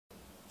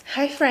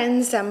Hi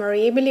friends, I'm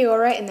Maria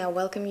Beliora and I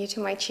welcome you to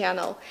my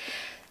channel.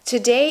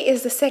 Today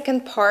is the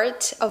second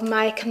part of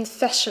my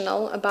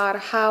confessional about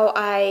how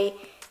I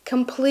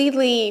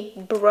completely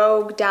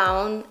broke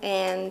down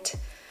and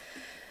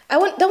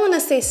don't want to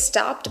say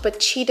stopped, but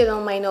cheated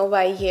on my Nova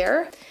a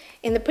year.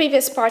 In the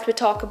previous part we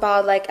talked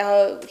about like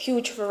a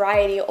huge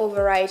variety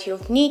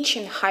of niche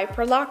and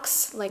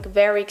hyperluxe, like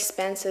very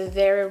expensive,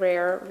 very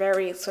rare,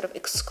 very sort of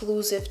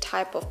exclusive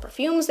type of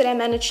perfumes that I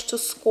managed to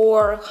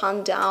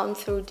hunt down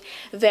through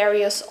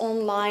various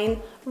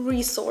online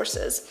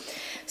resources.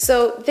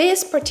 So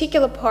this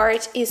particular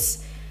part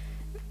is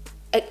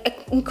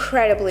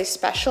incredibly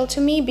special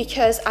to me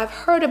because I've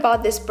heard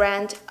about this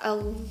brand a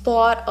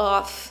lot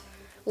of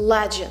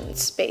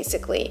legends.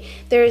 Basically,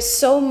 there is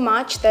so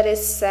much that is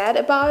said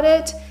about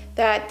it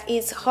that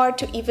it's hard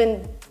to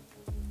even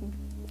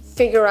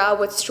figure out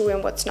what's true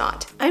and what's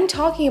not. I'm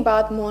talking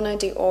about Mona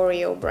di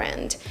Orio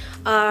brand.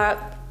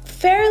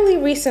 Fairly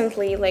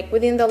recently, like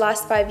within the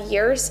last 5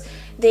 years,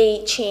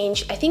 I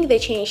think they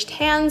changed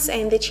hands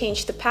and they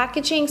changed the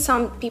packaging.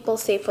 Some people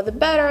say for the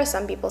better,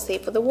 some people say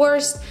for the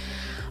worst.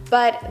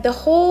 But the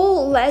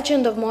whole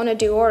legend of Mona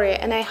di Orio,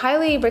 and I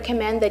highly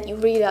recommend that you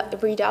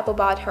read up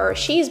about her.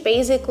 She's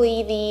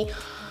basically the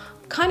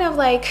kind of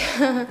like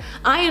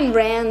Ayn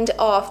Rand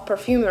of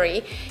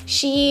perfumery.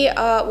 She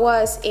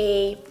was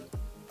a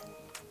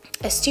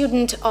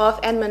student of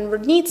Edmund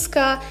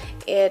Rudnitska,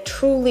 a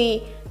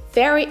truly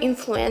very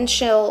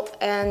influential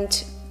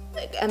and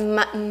a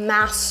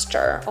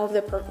master of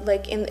the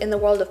in the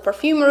world of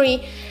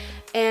perfumery.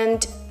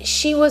 And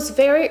she was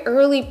very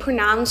early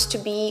pronounced to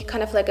be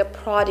kind of like a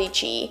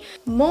prodigy.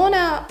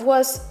 Mona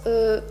was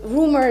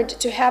rumored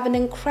to have an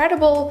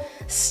incredible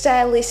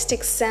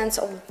stylistic sense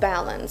of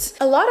balance.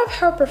 A lot of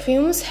her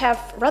perfumes have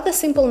rather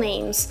simple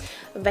names: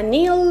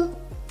 Vanilla,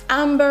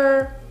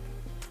 Amber,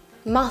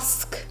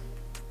 Musc.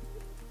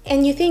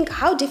 And you think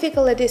how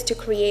difficult it is to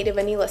create a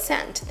vanilla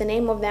scent. The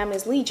name of them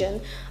is Legion.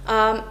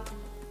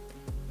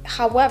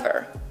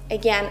 However,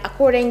 again,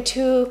 according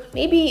to,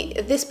 maybe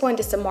at this point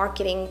it's a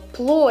marketing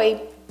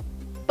ploy,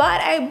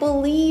 but I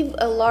believe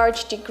a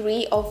large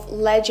degree of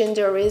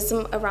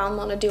legendarism around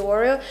Mona di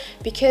Orio,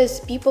 because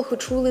people who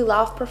truly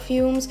love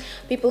perfumes,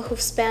 people who've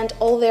spent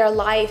all their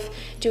life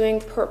doing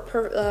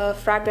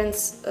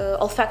fragrance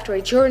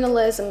olfactory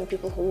journalism,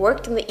 people who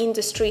worked in the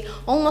industry,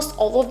 almost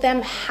all of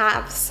them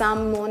have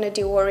some Mona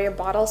di Orio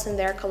bottles in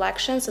their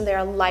collections and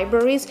their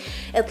libraries,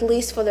 at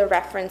least for the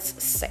reference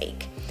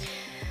sake.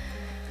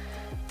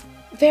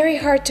 Very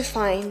hard to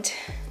find,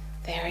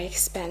 very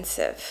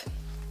expensive,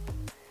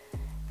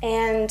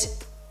 and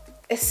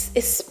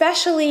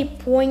especially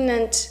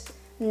poignant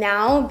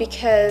now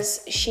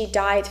because she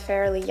died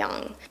fairly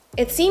young.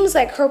 It seems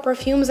like her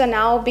perfumes are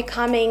now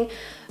becoming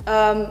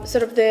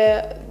sort of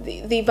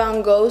the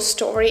Van Gogh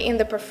story in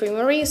the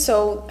perfumery.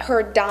 So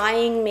her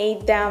dying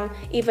made them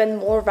even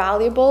more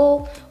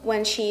valuable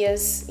when she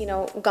is,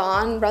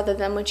 gone rather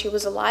than when she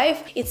was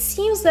alive. It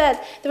seems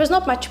that there was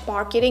not much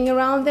marketing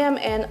around them,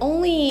 and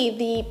only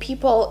the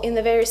people in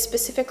the very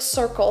specific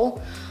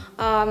circle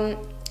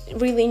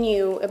really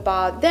knew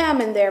about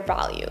them and their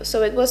value.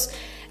 So it was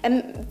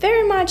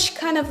very much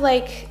kind of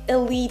like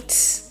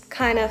elite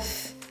kind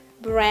of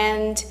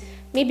brand.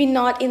 Maybe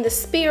not in the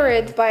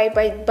spirit,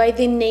 by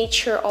the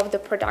nature of the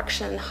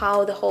production,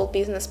 how the whole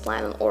business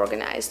plan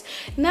organized.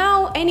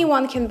 Now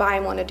anyone can buy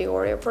Mona di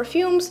Orio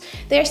perfumes.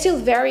 They're still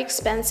very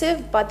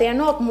expensive, but they're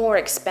not more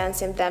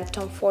expensive than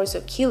Tom Ford's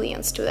or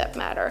Kilian's, to that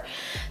matter.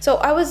 So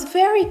I was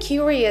very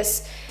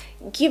curious,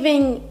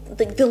 given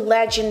the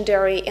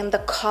legendary and the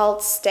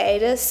cult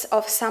status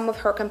of some of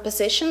her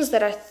compositions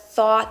that are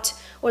thought,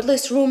 or at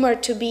least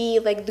rumored to be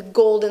like the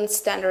golden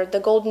standard, the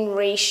golden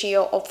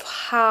ratio of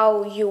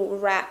how you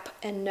wrap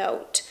a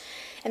note.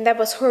 And that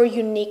was her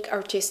unique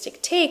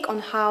artistic take on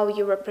how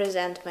you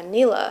represent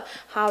vanilla,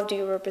 how do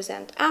you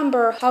represent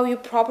amber, how you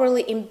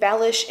properly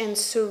embellish and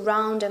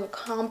surround and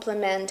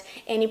complement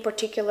any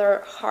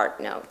particular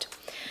heart note.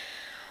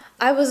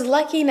 I was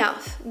lucky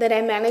enough that I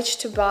managed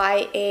to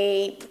buy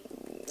a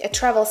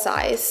travel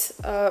size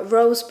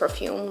rose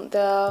perfume,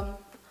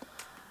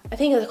 I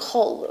think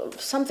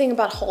it's something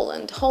about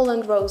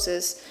Holland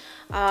roses,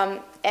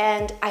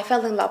 and I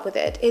fell in love with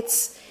it.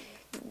 It's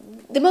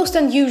the most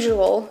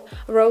unusual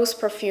rose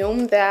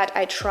perfume that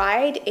I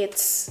tried. It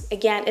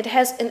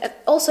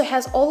also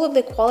has all of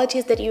the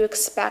qualities that you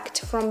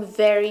expect from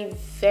very,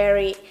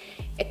 very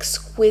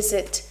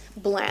exquisite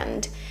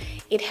blend.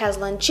 It has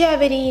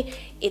longevity,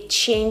 it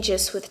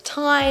changes with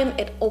time,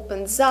 it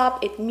opens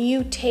up, it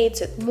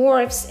mutates, it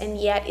morphs, and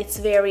yet it's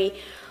very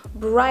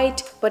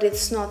bright, but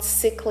it's not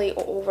sickly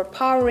or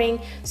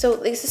overpowering. So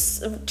this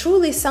is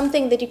truly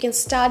something that you can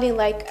study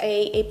like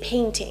a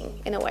painting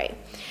in a way.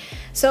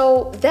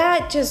 So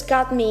that just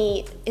got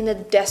me in a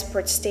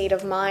desperate state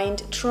of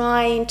mind,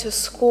 trying to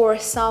score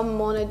some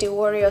Mona di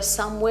Orio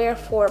somewhere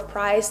for a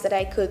price that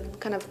I could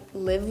kind of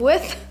live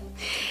with.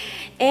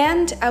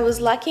 And I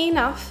was lucky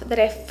enough that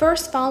I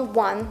first found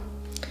one.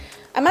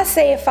 I must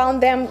say I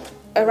found them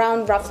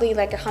around roughly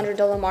like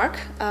 $100 mark.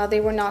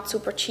 They were not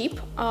super cheap,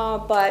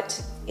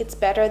 but it's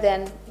better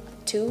than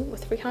 $200 or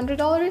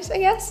 $300, I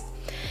guess.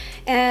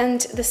 And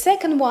the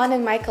second one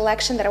in my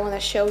collection that I want to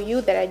show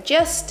you that I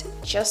just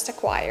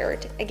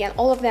acquired, again,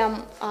 all of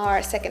them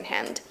are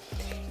secondhand,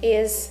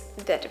 is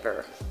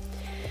Vetiver.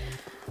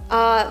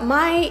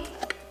 My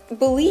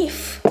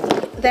belief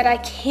that I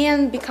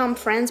can become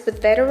friends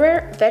with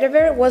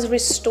Vetiver was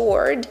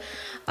restored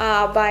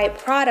by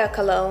Prada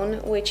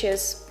cologne, which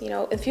is, you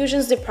know,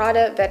 Infusions de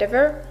Prada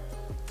Vetiver.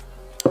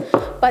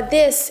 But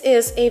this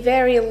is a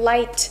very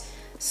light,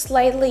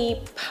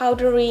 slightly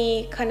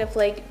powdery, kind of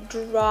like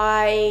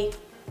dry,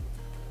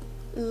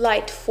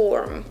 light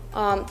form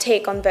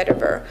take on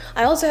Vetiver.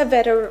 I also have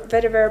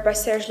Vetiver by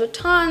Serge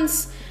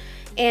Lutens,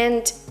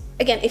 and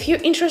again, if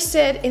you're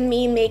interested in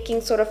me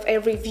making sort of a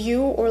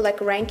review or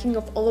like ranking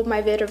of all of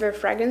my Vetiver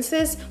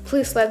fragrances,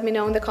 please let me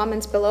know in the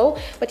comments below.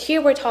 But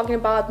here we're talking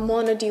about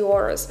Mona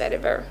Dior's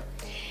Vetiver.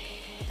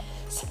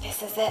 So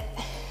this is it.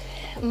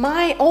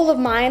 All of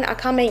mine are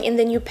coming in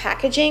the new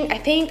packaging. I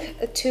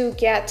think to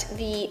get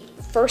the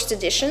first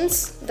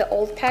editions, the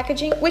old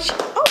packaging, which,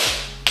 oh,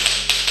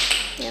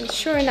 and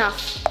sure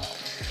enough,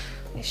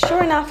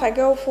 I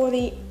go for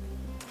the,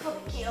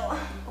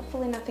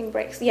 hopefully nothing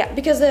breaks. Yeah,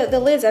 because the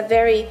lids are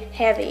very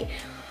heavy.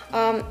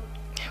 I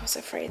was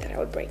afraid that I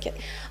would break it.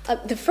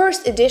 The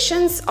first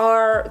editions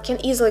can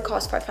easily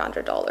cost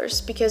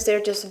 $500 because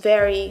they're just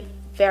very,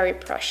 very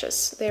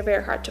precious. They're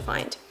very hard to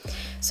find.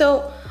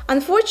 So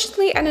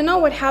unfortunately, I don't know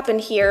what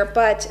happened here,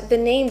 but the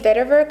name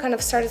Vetiver kind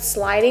of started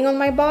sliding on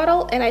my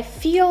bottle, and I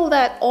feel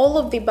that all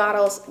of the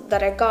bottles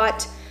that I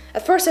got,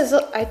 at first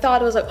I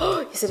thought it was like,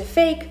 oh, is it a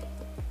fake?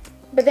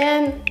 But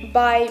then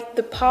by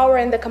the power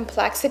and the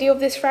complexity of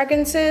these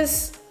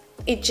fragrances,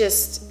 it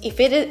just, if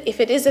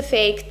it is a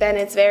fake, then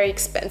it's a very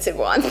expensive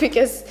one,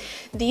 because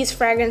these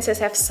fragrances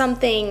have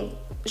something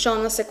je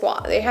ne sais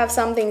quoi. They have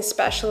something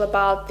special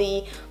about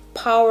the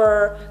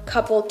power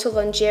coupled to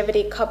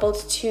longevity, coupled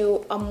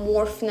to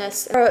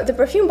amorphness. The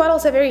perfume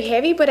bottles are very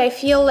heavy, but I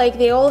feel like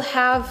they all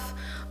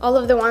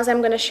of the ones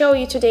I'm going to show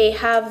you today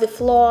have the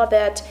flaw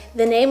that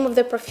the name of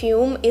the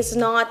perfume is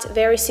not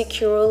very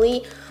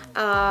securely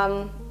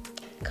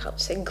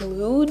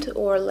glued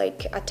or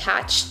like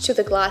attached to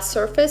the glass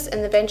surface,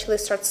 and eventually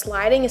start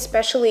sliding,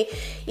 especially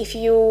if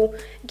you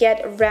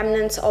get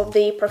remnants of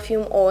the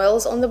perfume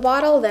oils on the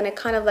bottle. Then it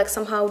kind of like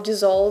somehow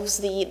dissolves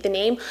the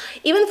name.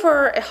 Even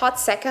for a hot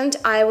second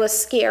I was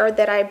scared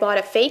that I bought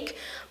a fake,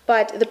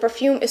 but the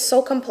perfume is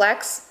so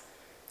complex,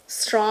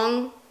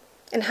 strong,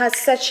 and has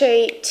such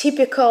a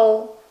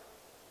typical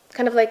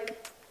kind of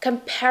like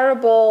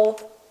comparable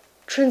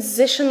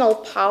transitional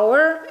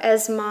power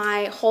as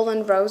my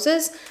Holland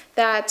Roses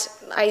that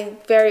I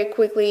very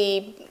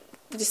quickly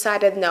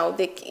decided no,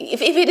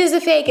 if it is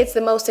a fake, it's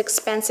the most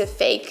expensive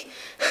fake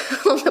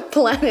on the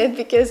planet,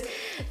 because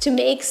to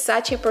make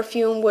such a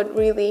perfume would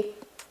really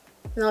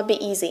not be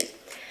easy.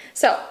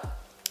 So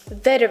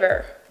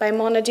Vetiver by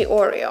Mona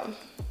Orio.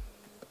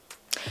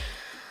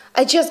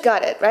 I just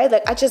got it, right?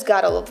 Like I just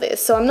got all of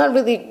this, so I'm not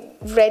really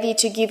ready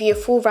to give you a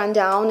full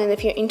rundown, and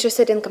if you're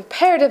interested in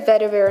comparative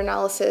Vetiver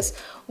analysis,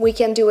 we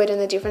can do it in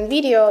a different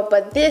video.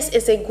 But this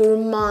is a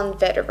gourmand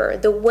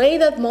Vetiver. The way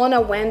that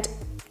Mona went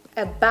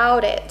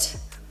about it,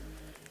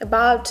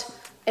 about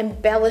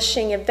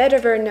embellishing a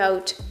Vetiver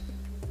note,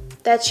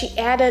 that she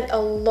added a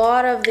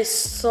lot of this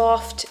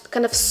soft,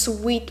 kind of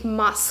sweet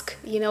musk,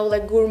 you know,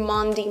 like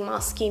gourmandy,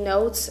 musky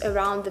notes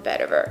around the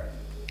Vetiver.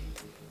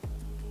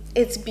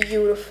 It's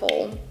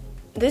beautiful.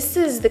 This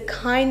is the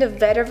kind of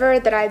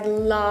Vetiver that I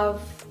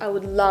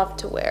would love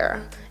to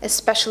wear,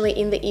 especially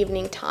in the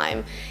evening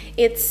time.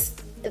 It's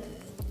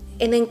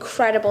an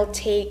incredible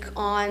take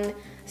on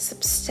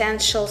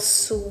substantial,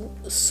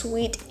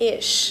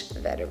 sweet-ish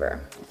Vetiver.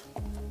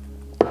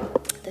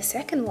 The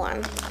second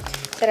one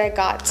that I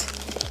got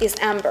is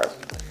Amber.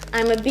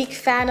 I'm a big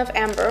fan of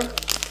Amber,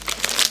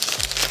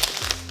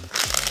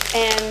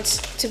 and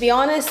to be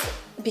honest,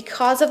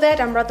 because of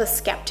that, I'm rather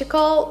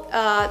skeptical.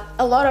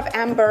 A lot of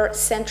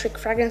amber-centric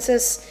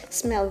fragrances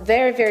smell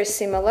very, very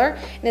similar.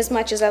 And as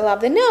much as I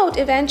love the note,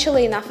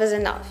 eventually enough is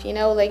enough. You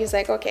know, like it's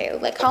like, okay,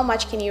 like how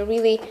much can you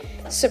really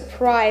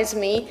surprise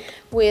me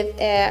with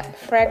a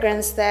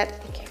fragrance that,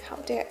 okay, how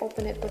do I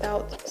open it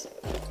without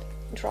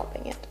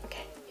dropping it?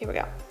 Okay, here we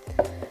go.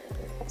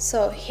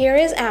 So here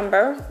is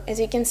Amber. As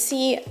you can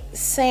see,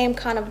 same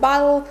kind of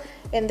bottle,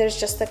 and there's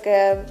just like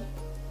the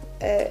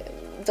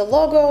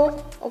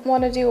logo of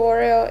Mona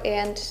Orio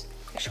and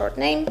a short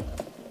name.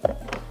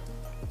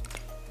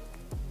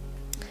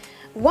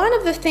 One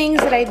of the things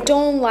that I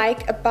don't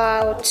like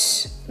about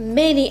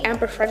many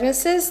amber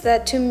fragrances,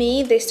 that to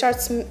me they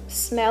start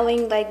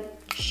smelling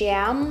like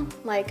jam,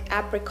 like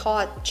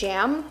apricot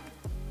jam,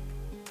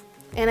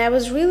 and I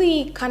was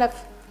really kind of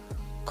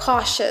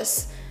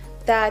cautious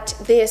that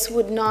this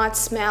would not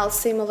smell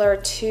similar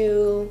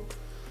to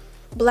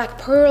Black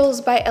Pearls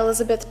by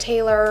Elizabeth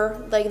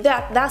Taylor. Like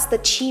that's the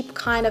cheap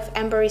kind of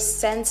ambery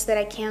scents that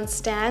I can't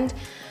stand.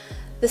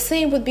 The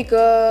same would be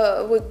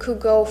we could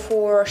go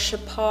for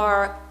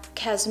Chapar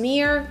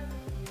Casimir.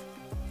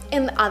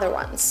 and the other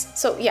ones.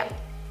 So yeah,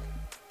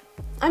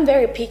 I'm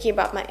very picky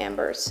about my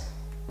ambers.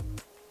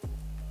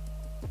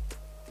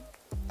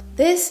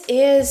 This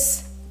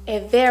is a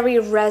very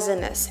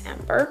resinous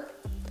amber.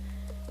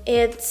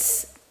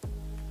 It's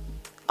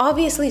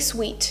obviously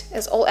sweet,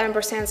 as all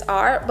amber scents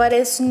are, but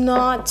it's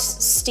not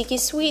sticky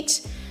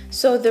sweet.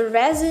 So the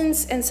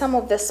resins and some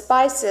of the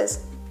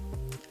spices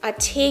are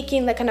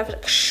taking the kind of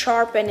like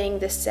sharpening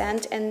the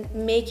scent and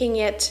making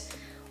it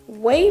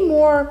way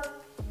more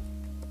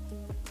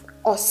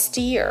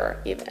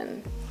austere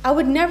even. I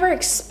would never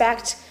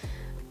expect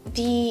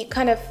the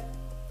kind of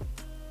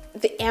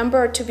the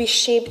amber to be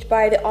shaped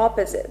by the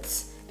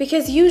opposites,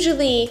 because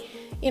usually,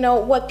 you know,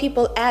 what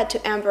people add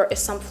to amber is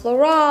some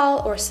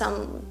floral or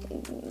some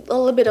a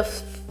little bit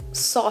of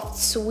soft,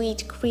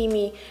 sweet,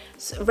 creamy,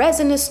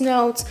 resinous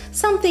notes,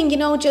 something, you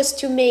know, just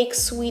to make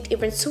sweet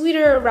even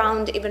sweeter,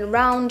 round even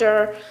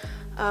rounder,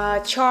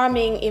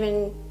 charming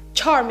even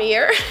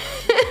charmier.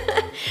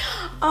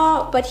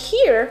 But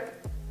here,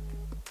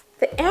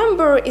 the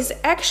amber is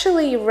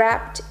actually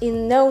wrapped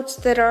in notes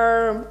that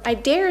are, I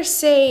dare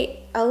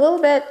say, a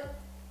little bit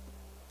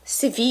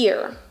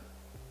severe.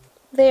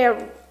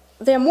 They're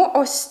more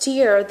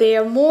austere, they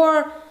are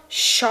more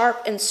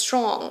sharp and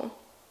strong.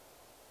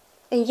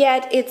 And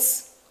yet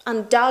it's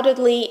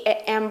undoubtedly an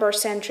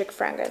amber-centric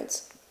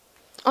fragrance.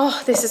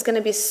 Oh, this is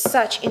gonna be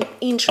such an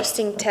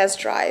interesting test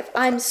drive.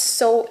 I'm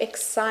so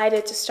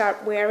excited to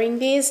start wearing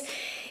these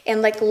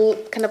and like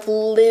kind of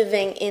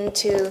living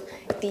into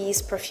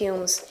these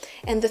perfumes.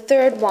 And the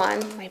third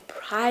one, my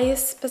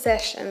prized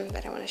possession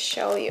that I want to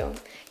show you.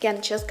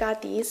 Again, just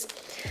got these.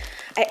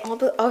 I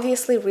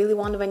obviously really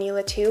want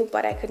vanilla too,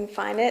 but I couldn't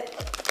find it.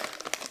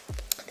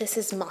 This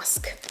is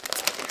Musc.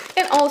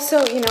 And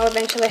also, you know,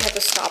 eventually I had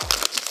to stop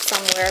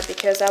somewhere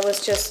because I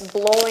was just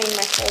blowing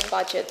my whole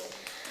budget.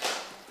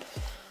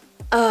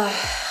 All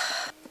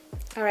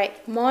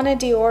right, Mona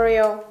di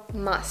Orio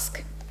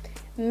Musc.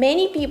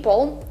 Many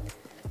people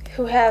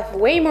who have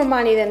way more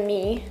money than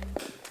me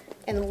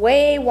and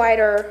way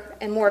wider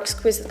and more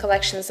exquisite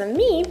collections than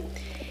me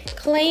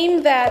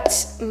claim that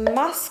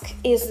Musc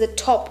is the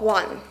top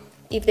one.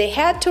 If they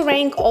had to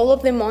rank all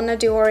of the Mona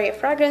di Orio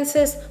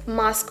fragrances,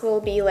 Musc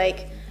will be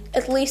like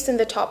at least in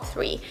the top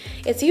 3.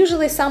 It's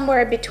usually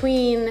somewhere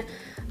between,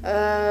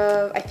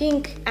 I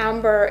think,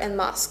 amber and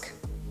musk.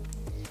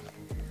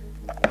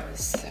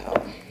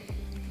 So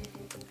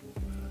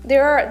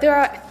there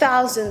are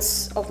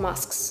thousands of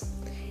musks.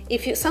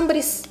 If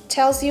somebody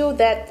tells you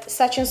that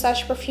such and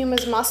such perfume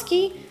is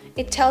musky,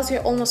 it tells you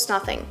almost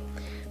nothing,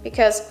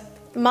 because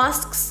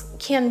musks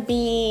can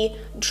be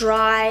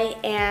dry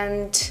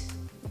and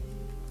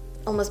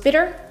almost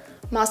bitter.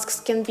 Musks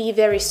can be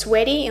very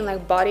sweaty and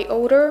like body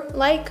odor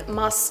like.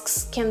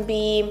 Musks can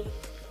be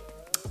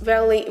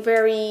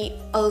very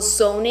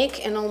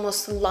ozonic and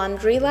almost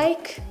laundry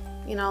like,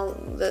 you know,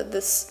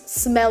 the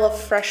smell of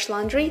fresh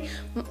laundry.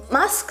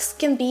 Musks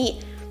can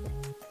be,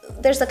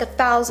 there's like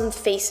 1,000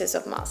 faces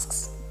of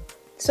musks.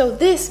 So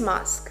this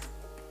musk,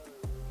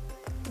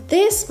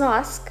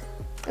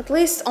 at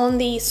least on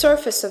the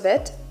surface of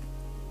it,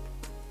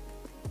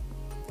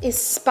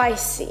 is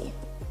spicy.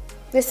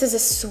 This is a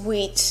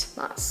sweet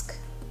musk,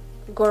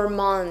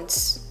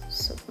 gourmand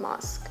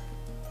musk.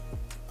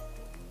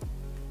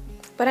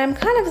 But I'm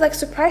kind of like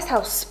surprised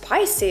how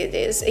spicy it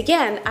is.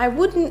 Again, I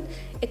wouldn't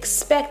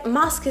expect,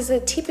 musk is a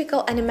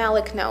typical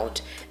animalic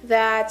note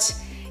that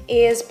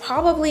is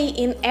probably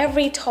in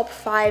every top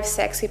 5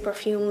 sexy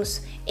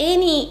perfumes.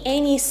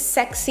 Any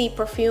sexy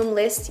perfume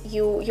list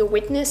you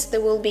witness,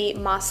 there will be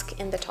musk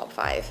in the top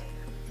 5.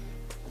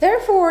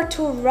 Therefore,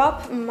 to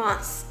rub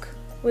musk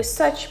with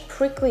such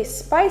prickly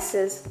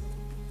spices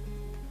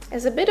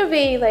is a bit of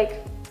a,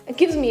 like, it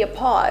gives me a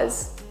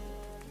pause.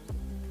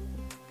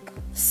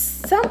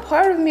 Some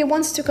part of me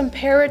wants to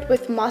compare it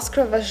with Musc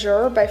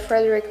Ravageur by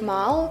Frédéric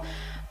Malle,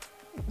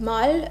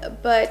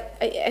 but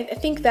I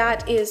think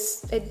that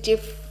is a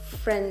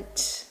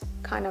different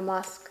kind of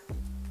musk.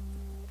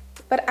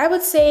 But I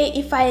would say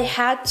if I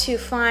had to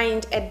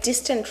find a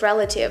distant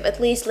relative,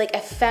 at least like a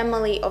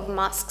family of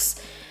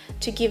musks,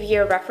 to give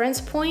you a reference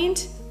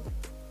point,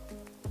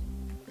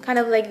 kind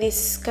of like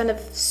this kind of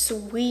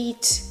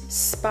sweet,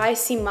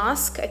 spicy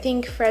musk, I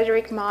think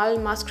Frédéric Malle,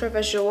 Musc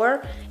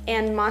Ravageur,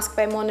 and Musc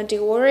by Mona di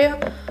Orio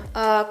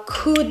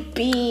could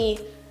be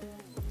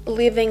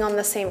living on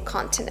the same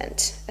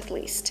continent, at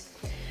least.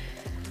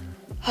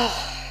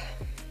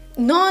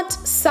 Not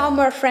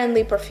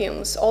summer-friendly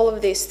perfumes, all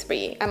of these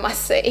 3, I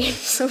must say,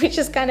 so which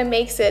just kind of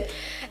makes it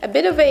a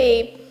bit of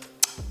a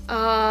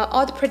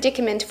odd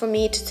predicament for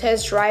me to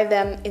test drive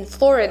them in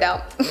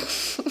Florida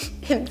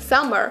in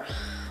summer,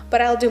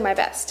 but I'll do my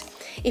best.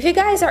 If you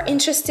guys are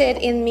interested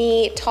in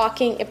me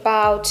talking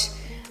about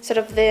sort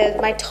of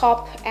my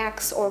top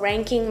acts or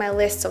ranking my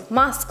lists of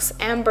musks,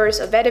 ambers,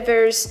 or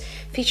vetivers,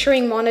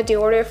 featuring Mona di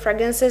Orio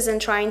fragrances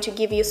and trying to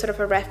give you sort of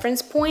a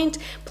reference point,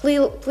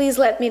 please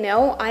let me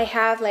know. I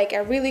have like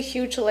a really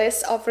huge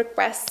list of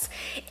requests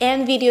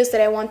and videos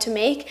that I want to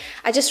make.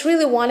 I just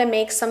really want to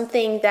make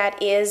something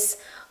that is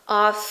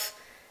of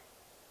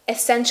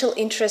essential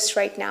interest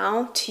right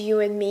now to you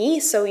and me.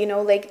 So, you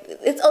know, like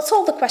it's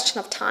all the question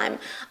of time.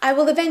 I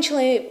will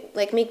eventually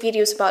like make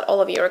videos about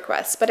all of your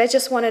requests, but I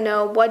just want to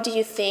know, what do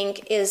you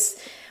think is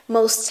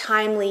most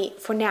timely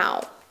for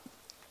now?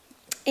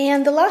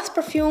 And the last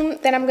perfume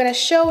that I'm going to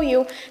show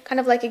you, kind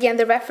of like, again,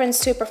 the reference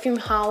to a perfume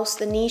house,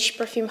 the niche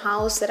perfume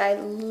house that I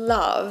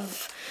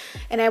love,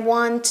 and I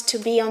want to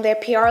be on their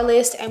PR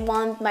list. I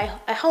want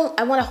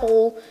a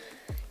whole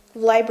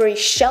library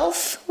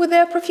shelf with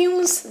their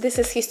perfumes. This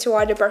is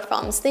Histoire de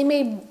Perfumes. They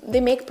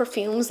make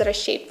perfumes that are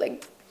shaped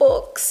like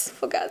books,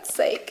 for God's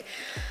sake.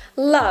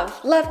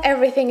 Love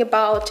everything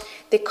about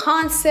the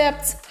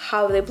concepts,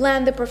 how they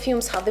blend the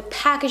perfumes, how they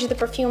package the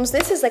perfumes.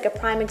 This is like a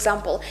prime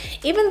example.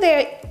 Even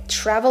their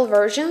travel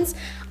versions,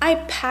 I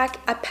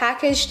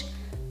packaged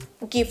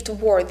gift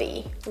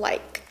worthy.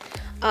 Like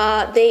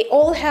they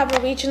all have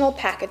original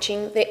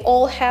packaging. They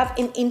all have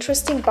an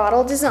interesting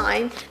bottle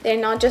design.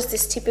 They're not just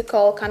this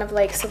typical kind of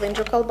like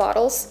cylindrical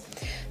bottles.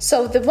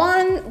 So the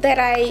one that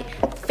I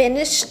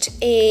finished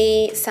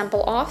a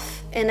sample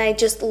of, and I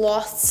just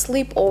lost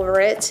sleep over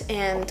it,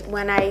 and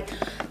when I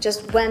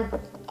just went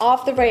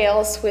off the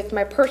rails with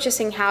my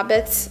purchasing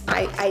habits,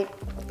 I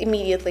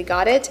immediately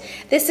got it.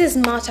 This is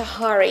Mata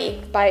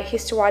Hari by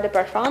Histoire de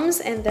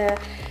Perfumes, and the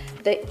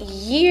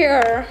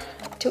year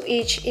to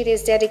which it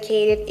is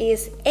dedicated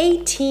is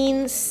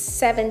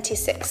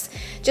 1876.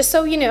 Just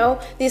so you know,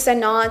 these are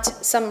not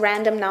some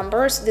random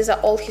numbers, these are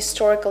all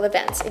historical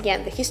events.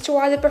 Again, the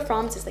Histoire de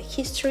Perfumes is the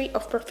history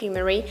of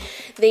perfumery.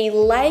 They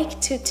like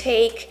to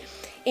take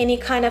any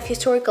kind of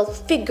historical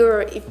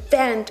figure,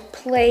 event,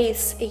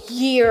 place, a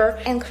year,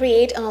 and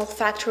create an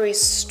olfactory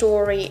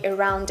story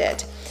around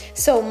it.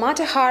 So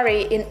Mata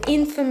Hari, an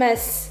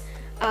infamous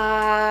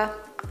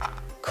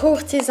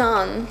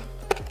courtesan,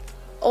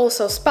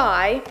 also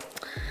spy.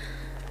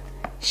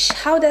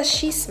 How does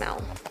she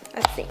smell?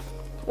 Let's see.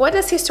 What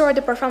does Histoire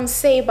de Perfume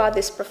say about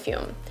this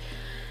perfume?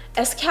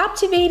 As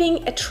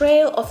captivating a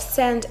trail of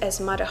scent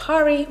as Mata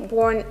Hari,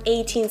 born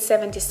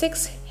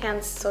 1876,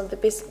 hence so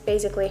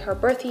basically her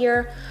birth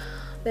year,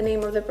 the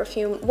name of the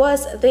perfume,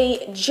 was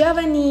the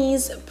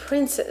Javanese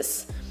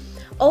princess.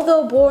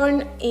 Although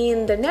born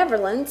in the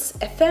Netherlands,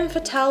 a femme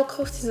fatale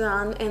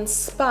courtesan and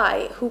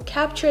spy who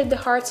captured the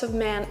hearts of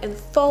men and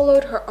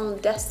followed her own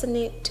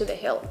destiny to the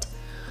hilt.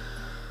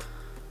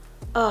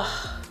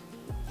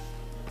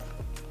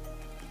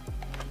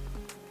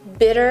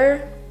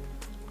 Bitter,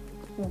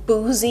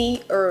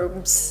 boozy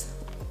herbs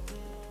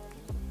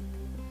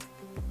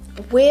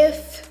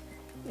with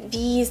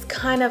these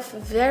kind of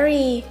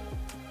very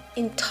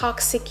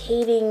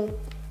intoxicating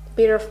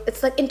bitter,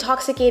 it's like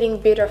intoxicating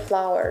bitter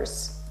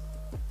flowers.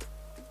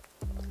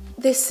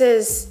 This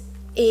is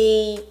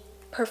a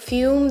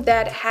perfume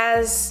that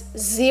has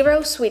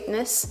zero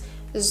sweetness,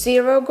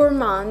 zero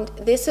gourmand.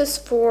 This is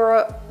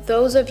for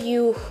those of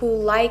you who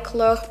like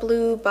L'Heure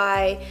Bleue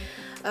by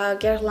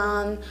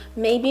Guerlain,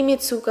 maybe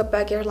Mitsuka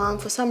by Guerlain.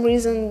 For some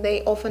reason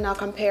they often are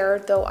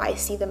compared, though I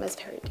see them as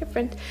very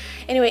different.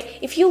 Anyway,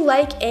 if you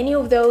like any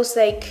of those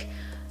like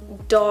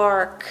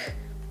dark,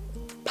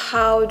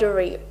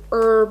 powdery,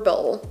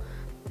 herbal,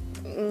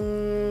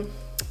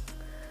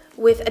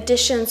 with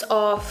additions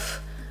of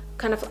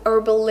kind of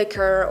herbal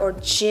liquor or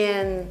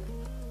gin,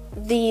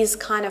 these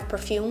kind of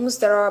perfumes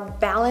that are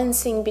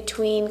balancing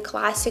between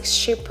classic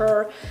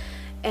shipper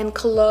and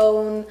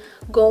cologne,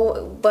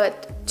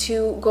 but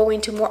to go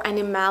into more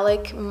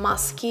animalic,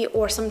 musky,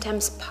 or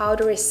sometimes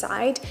powdery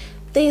side.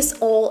 This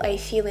all I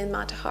feel in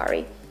Mata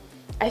Hari.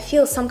 I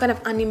feel some kind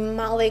of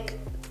animalic,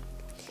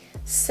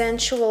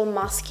 sensual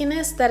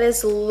muskiness that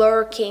is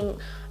lurking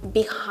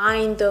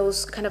behind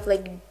those kind of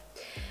like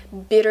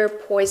bitter,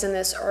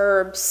 poisonous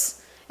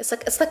herbs.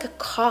 It's like a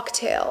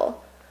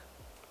cocktail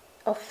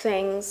of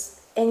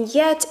things, and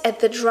yet at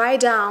the dry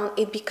down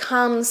it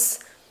becomes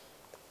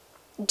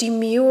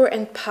demure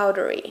and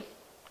powdery.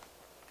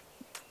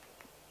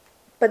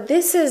 But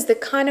this is the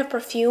kind of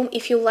perfume,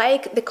 if you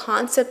like the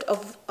concept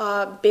of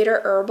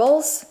bitter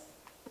herbals,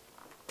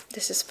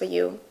 this is for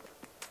you.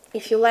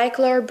 If you like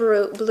L'Heure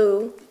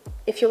Bleue,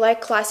 if you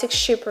like classic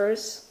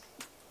shippers,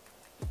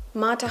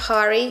 Mata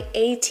Hari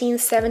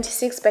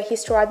 1876 by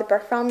Histoire de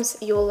Perfumes,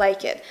 you will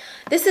like it.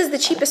 This is the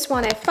cheapest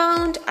one I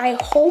found. I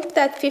hope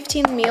that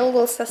 15 ml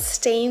will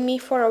sustain me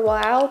for a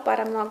while, but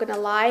I'm not gonna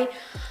lie.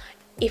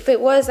 If it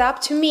was up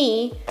to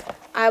me,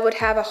 I would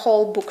have a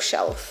whole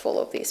bookshelf full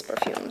of these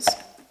perfumes.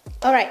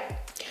 All right,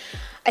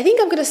 I think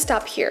I'm gonna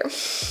stop here.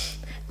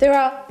 There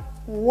are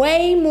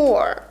way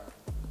more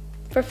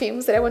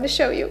perfumes that I want to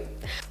show you.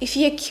 If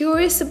you're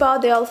curious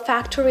about the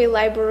olfactory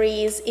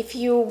libraries, if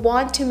you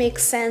want to make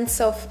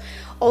sense of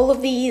all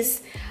of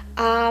these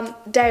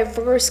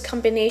diverse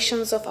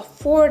combinations of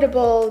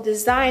affordable,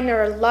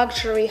 designer,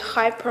 luxury,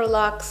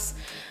 hyperluxe,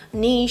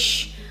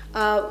 niche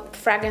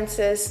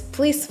fragrances,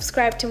 please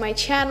subscribe to my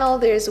channel.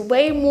 There's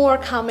way more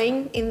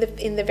coming in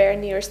the very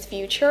nearest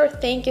future.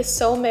 Thank you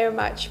so very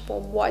much for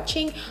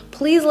watching.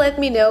 Please let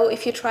me know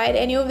if you tried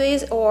any of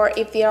these, or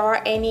if there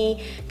are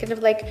any kind of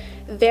like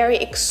very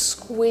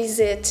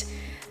exquisite,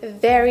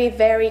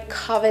 very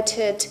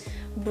coveted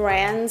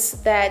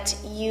brands that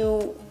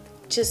you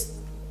just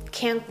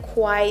can't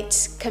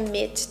quite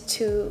commit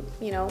to,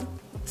 you know,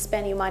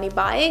 spend your money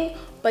buying,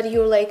 but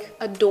you like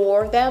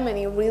adore them and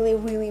you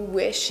really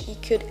wish you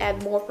could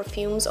add more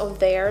perfumes of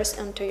theirs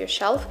onto your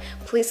shelf,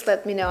 please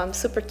let me know. I'm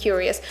super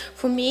curious.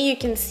 For me, you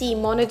can see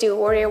Mono de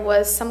Orio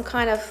was some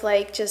kind of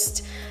like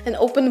just an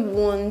open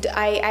wound.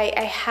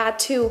 I had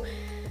to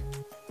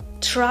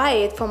try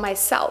it for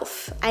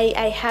myself.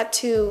 I had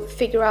to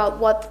figure out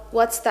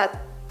what's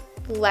that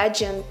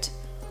legend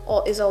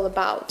is all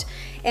about.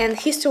 And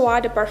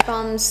Histoire de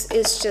Perfumes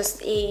is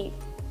just a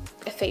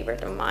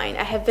favorite of mine.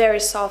 I have very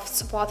soft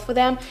spot for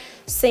them,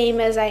 same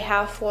as I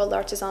have for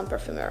L'Artisan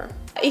Perfumer.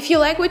 If you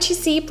like what you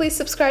see, please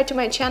subscribe to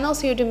my channel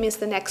so you don't miss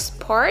the next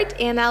part,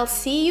 and I'll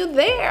see you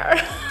there.